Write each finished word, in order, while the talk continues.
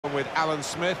With Alan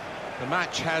Smith. The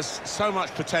match has so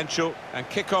much potential and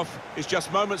kick-off is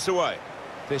just moments away.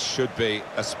 This should be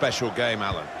a special game,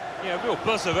 Alan. Yeah, real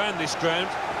buzz around this ground.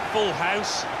 Full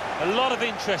house, a lot of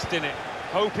interest in it.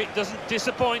 Hope it doesn't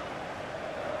disappoint.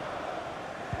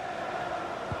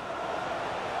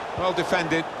 Well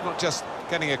defended, not just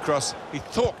getting across, he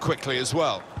thought quickly as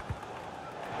well.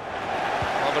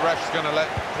 Well, the ref's going to let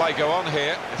play go on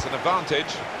here. It's an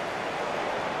advantage.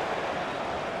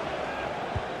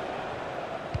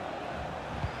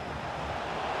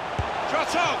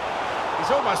 He's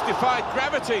almost defied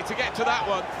gravity to get to that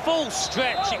one. Full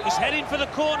stretch, it was heading for the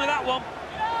corner, that one.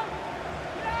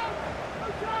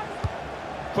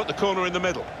 Put the corner in the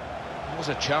middle. There was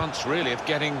a chance, really, of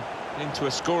getting into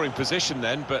a scoring position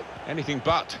then, but anything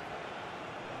but.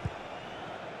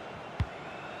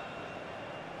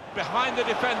 Behind the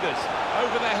defenders,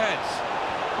 over their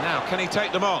heads. Now, can he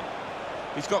take them on?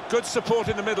 He's got good support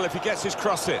in the middle if he gets his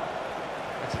cross in.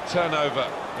 It's a turnover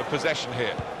of possession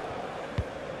here.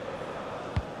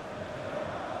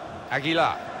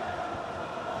 Aguilar.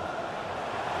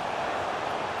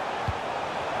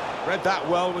 Read that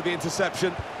well with the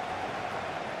interception.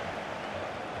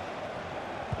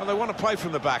 Well, they want to play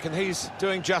from the back, and he's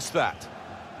doing just that.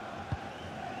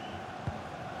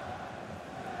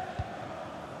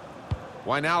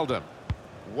 Wijnaldum.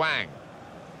 Wang.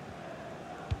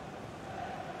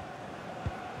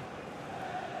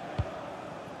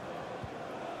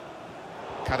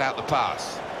 Cut out the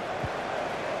pass.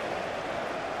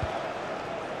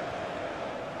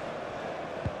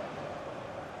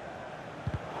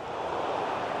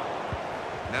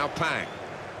 Now Pang.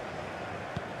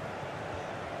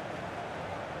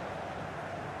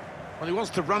 Well, he wants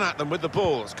to run at them with the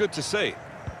ball. It's good to see.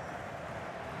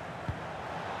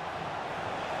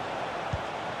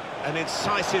 An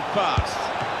incisive pass.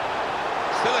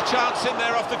 Still a chance in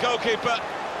there off the goalkeeper.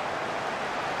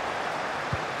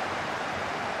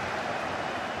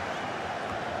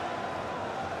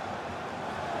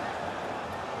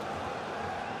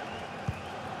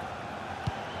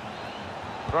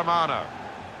 Romano.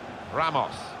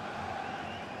 Ramos.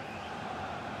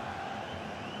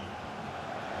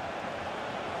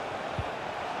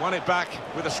 Won it back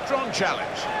with a strong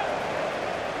challenge.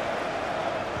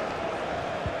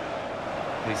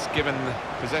 He's given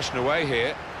possession away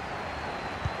here.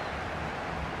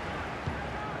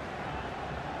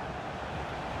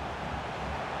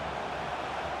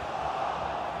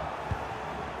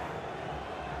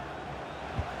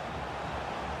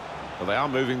 Well, they are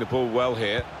moving the ball well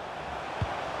here.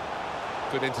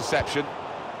 Good interception.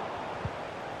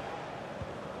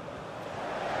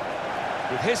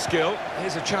 With his skill,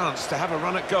 here's a chance to have a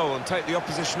run at goal and take the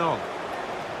opposition on.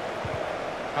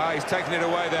 He's taken it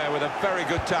away there with a very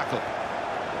good tackle.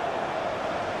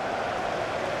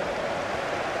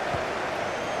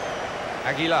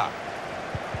 Aguilar.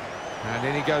 And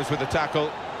in he goes with the tackle.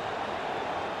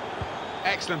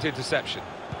 Excellent interception.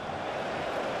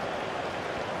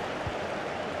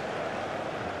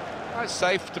 It's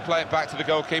safe to play it back to the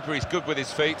goalkeeper. He's good with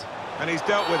his feet, and he's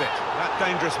dealt with it. That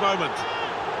dangerous moment.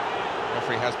 The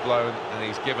referee has blown, and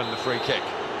he's given the free kick.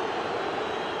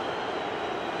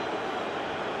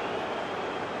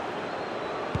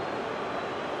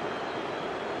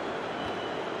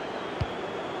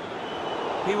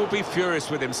 He will be furious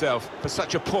with himself for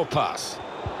such a poor pass.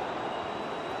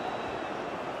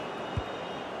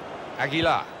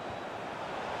 Aguilar.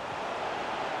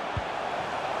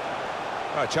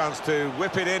 A chance to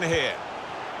whip it in here.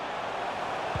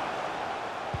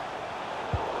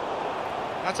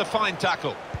 That's a fine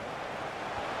tackle.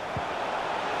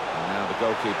 And now the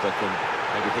goalkeeper can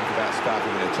maybe think about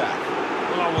starting the attack.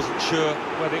 Well, I wasn't sure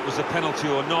whether it was a penalty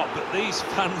or not, but these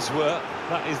fans were.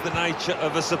 That is the nature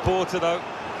of a supporter, though.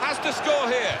 Has to score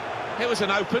here. It was an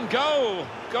open goal.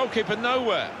 Goalkeeper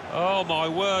nowhere. Oh, my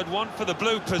word, one for the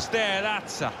bloopers there.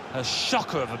 That's a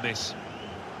shocker of a miss.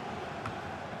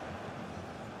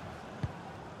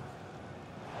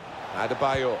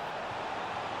 Adebayor.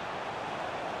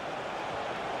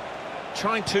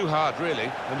 Trying too hard, really,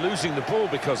 and losing the ball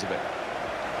because of it.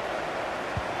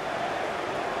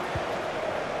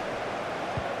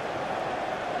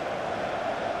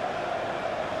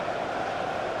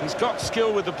 He's got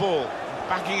skill with the ball,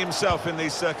 backing himself in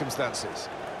these circumstances.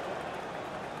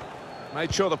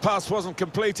 Made sure the pass wasn't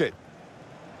completed.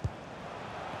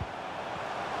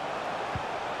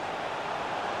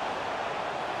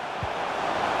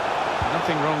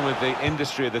 Nothing wrong with the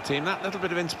industry of the team. That little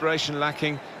bit of inspiration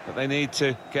lacking, but they need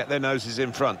to get their noses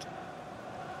in front.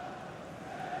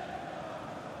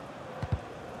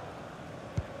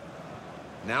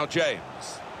 Now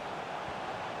James.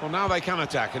 Well, now they can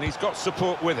attack, and he's got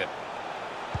support with him.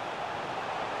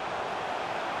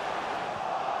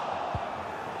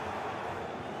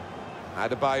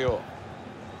 Adebayor.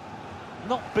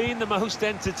 Not been the most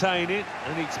entertaining,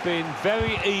 and it's been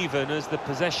very even as the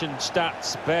possession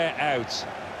stats bear out.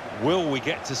 Will we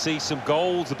get to see some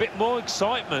goals, a bit more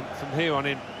excitement from here on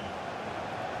in?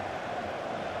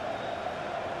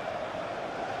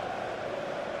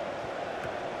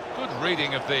 Good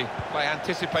reading of the play,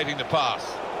 anticipating the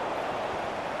pass.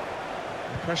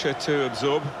 Pressure to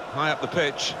absorb, high up the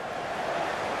pitch.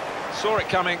 Saw it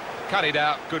coming, cut it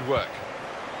out, good work.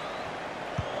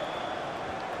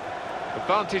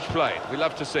 Advantage played, we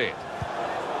love to see it.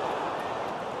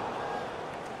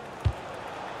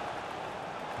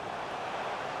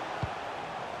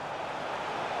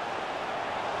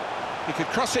 He could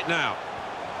cross it now.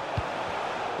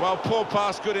 Well, poor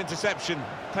pass, good interception.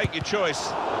 Take your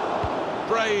choice.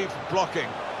 Brave blocking.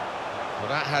 Well,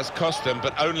 that has cost them,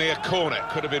 but only a corner.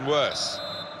 Could have been worse.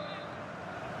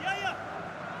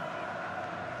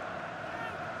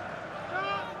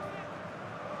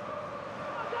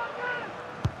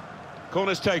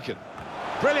 Corner's taken.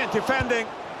 Brilliant defending.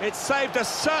 It saved a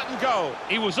certain goal.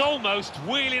 He was almost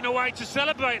wheeling away to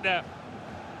celebrate there.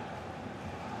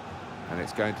 And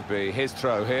it's going to be his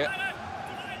throw here.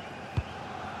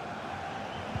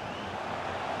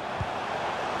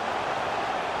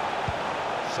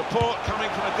 Support coming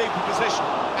from a deeper position.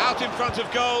 Out in front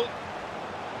of goal.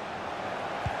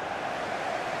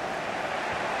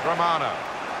 Romano.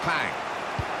 Pang.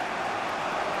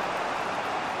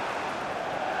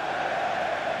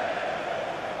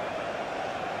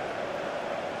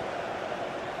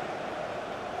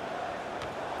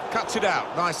 Cuts it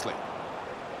out nicely.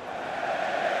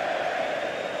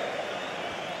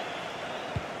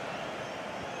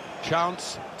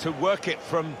 Chance to work it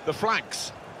from the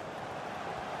flanks.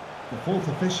 The fourth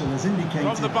official has indicated...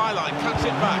 From the byline, cuts it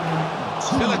back.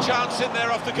 Still a chance in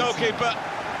there off the goalkeeper.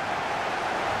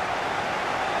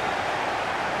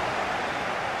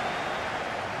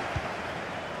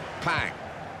 Pang.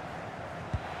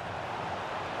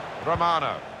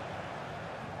 Romano.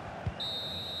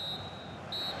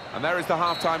 And there is the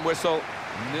half-time whistle.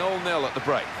 0-0 at the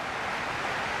break.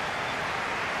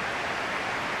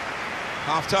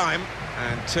 Half-time,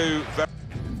 and two very...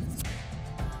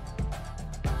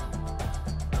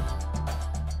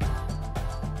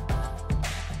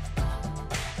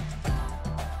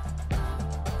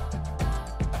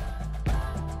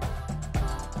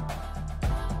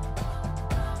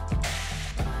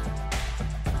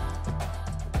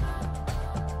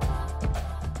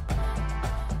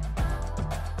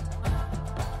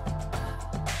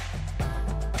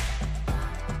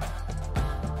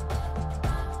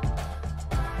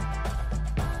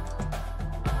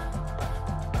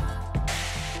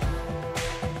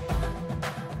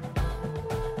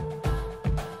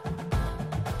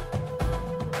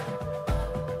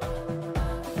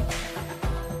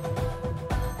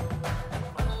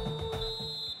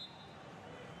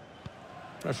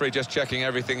 Referee just checking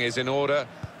everything is in order,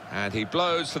 and he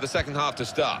blows for the second half to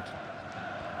start.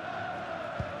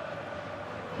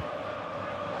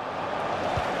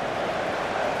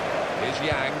 Here's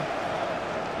Yang.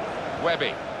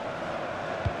 Webby.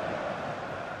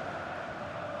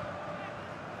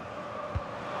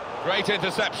 Great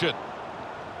interception.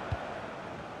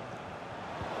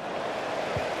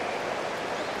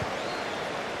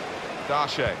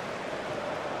 Darche.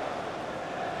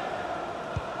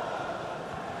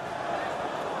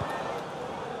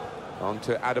 On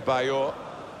to Adebayor.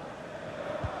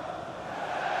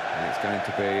 And it's going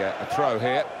to be a throw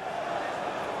here.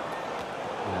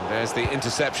 And there's the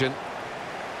interception.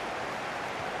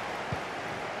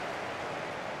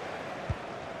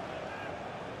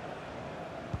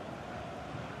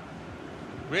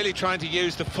 Really trying to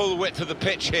use the full width of the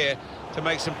pitch here to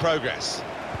make some progress.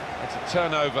 It's a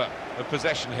turnover of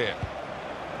possession here.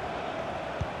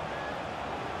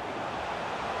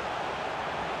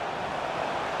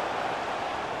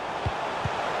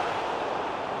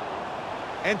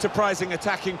 Enterprising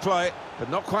attacking play, but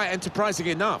not quite enterprising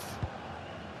enough.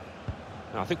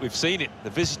 I think we've seen it. The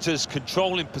visitors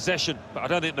controlling possession, but I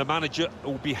don't think the manager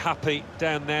will be happy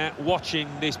down there watching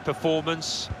this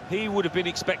performance. He would have been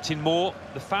expecting more,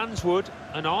 the fans would,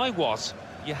 and I was.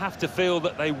 You have to feel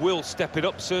that they will step it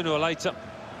up sooner or later.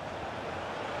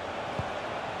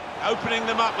 Opening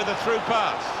them up with a through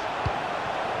pass.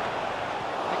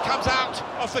 It comes out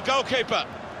off the goalkeeper.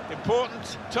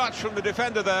 Important touch from the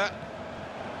defender there.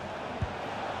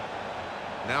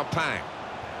 Now Pang.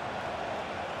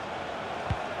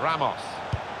 Ramos.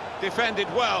 Defended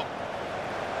well.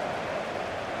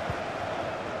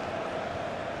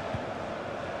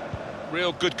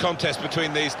 Real good contest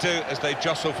between these two as they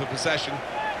jostle for possession.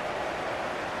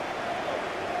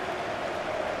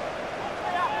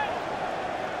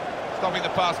 Stopping the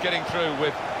pass getting through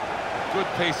with a good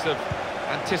piece of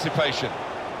anticipation.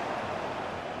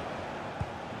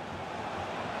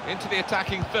 Into the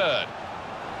attacking third.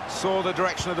 Saw the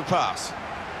direction of the pass.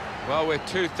 Well, we're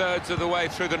two-thirds of the way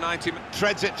through the 90 minutes.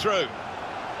 Treads it through.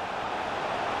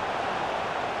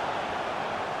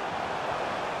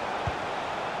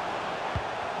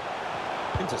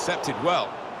 Intercepted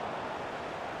well.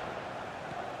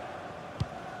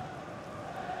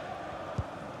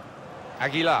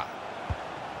 Aguilar.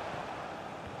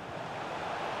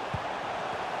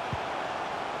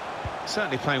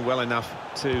 Certainly playing well enough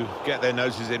to get their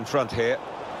noses in front here.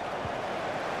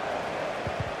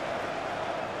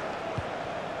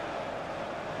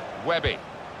 Webby.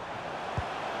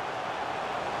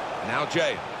 Now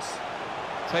James.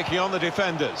 Taking on the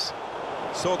defenders.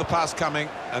 Saw the pass coming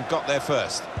and got there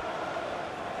first.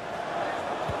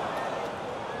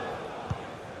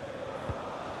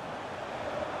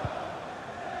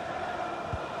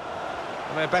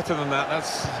 And they're better than that.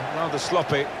 That's rather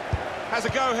sloppy. Has a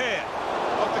go here.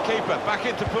 Off the keeper. Back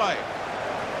into play.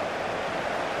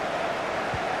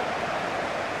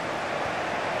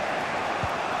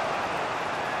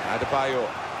 Adebayor.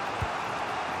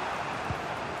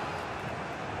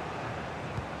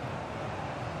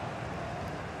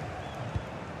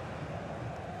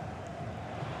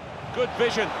 Good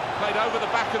vision, played over the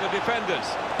back of the defenders.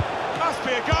 Must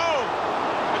be a goal!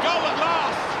 A goal at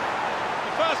last!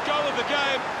 The first goal of the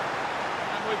game,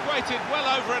 and we've waited well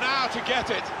over an hour to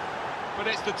get it. But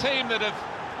it's the team that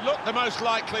have looked the most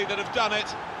likely that have done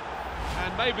it.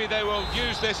 And maybe they will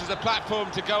use this as a platform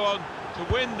to go on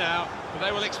to win now, but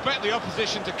they will expect the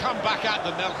opposition to come back at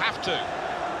them, they'll have to.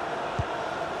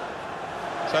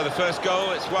 So the first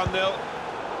goal, it's 1-0,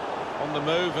 on the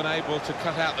move and able to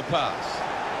cut out the pass.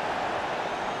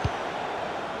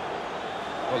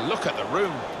 Well, look at the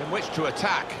room in which to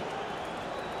attack.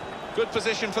 Good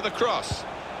position for the cross.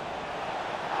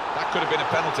 That could have been a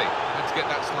penalty. Had to get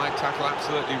that slide tackle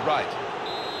absolutely right.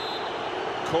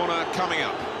 Corner coming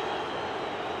up.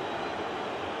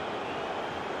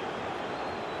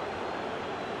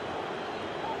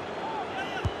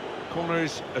 Corner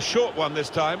is a short one this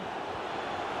time.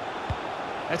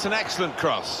 It's an excellent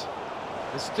cross.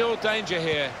 There's still danger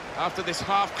here after this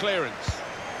half clearance.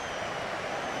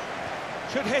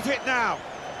 Should hit it now.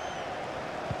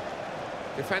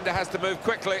 Defender has to move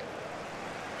quickly.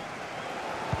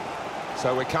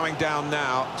 So we're coming down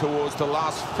now towards the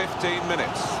last 15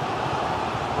 minutes.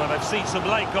 Well, they've seen some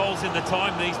late goals in the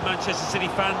time, these Manchester City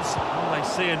fans. Well, they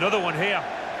see another one here.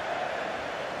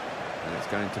 And it's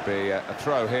going to be a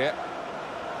throw here.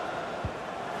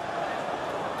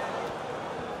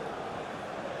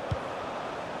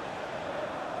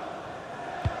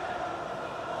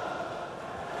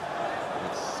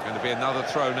 It's going to be another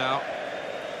throw now.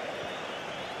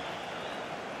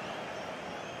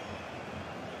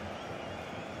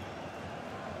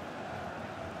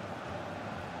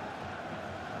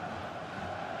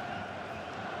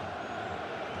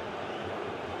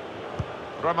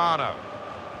 Romano.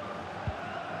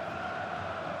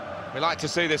 We like to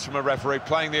see this from a referee,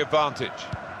 playing the advantage.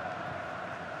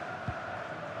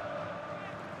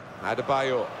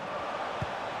 Adebayor.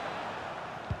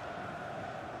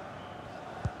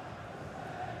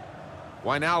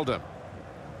 Wijnaldum.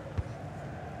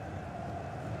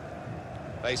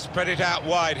 They spread it out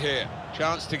wide here.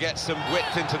 Chance to get some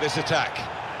width into this attack.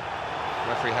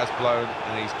 Referee has blown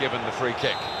and he's given the free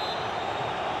kick.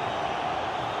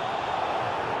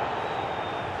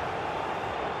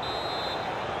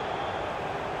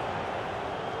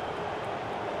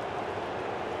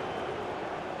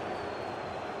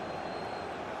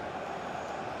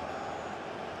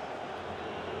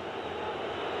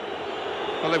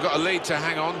 Well, they've got a lead to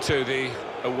hang on to, the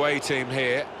away team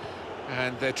here,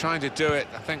 and they're trying to do it,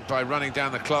 I think, by running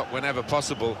down the clock whenever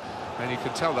possible. And you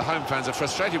can tell the home fans are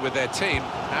frustrated with their team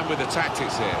and with the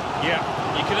tactics here. Yeah,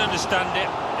 you can understand it.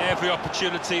 Every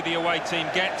opportunity the away team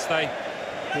gets, they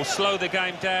will slow the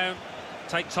game down,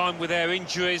 take time with their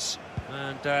injuries,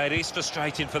 and it is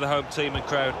frustrating for the home team and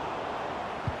crowd.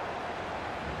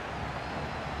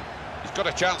 He's got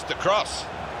a chance to cross.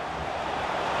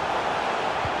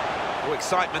 Oh,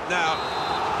 excitement now,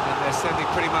 and they're sending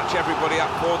pretty much everybody up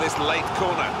for this late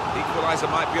corner. Equaliser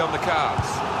might be on the cards.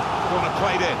 Corner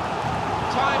played in.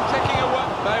 Time ticking away.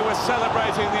 They were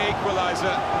celebrating the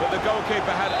equaliser, but the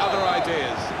goalkeeper had other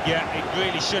ideas. Yeah, it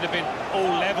really should have been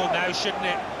all level now, shouldn't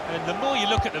it? And the more you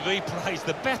look at the replays,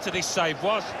 the better this save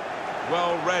was.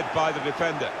 Well read by the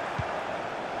defender.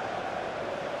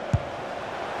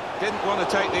 Didn't want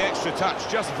to take the extra touch,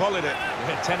 just volleyed it.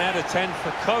 Yeah, 10 out of 10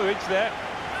 for courage there.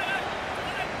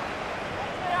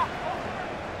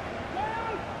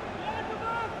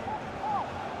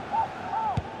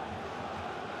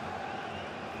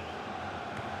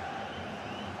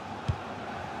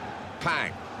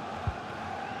 Pang.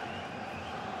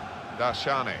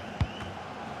 Darshani.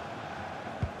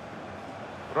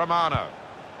 Romano.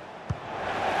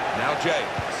 Now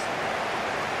James.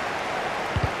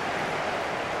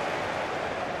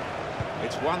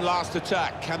 It's one last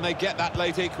attack. Can they get that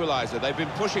late equaliser? They've been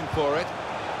pushing for it.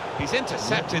 He's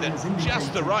intercepted at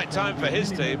just the right time for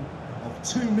his team. Of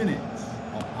 2 minutes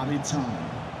of added time.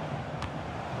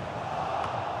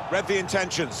 Read the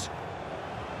intentions.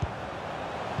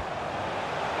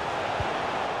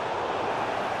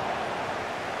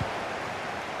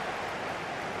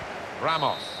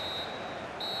 Ramos.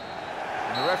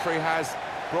 And the referee has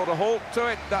brought a halt to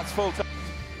it. That's full time.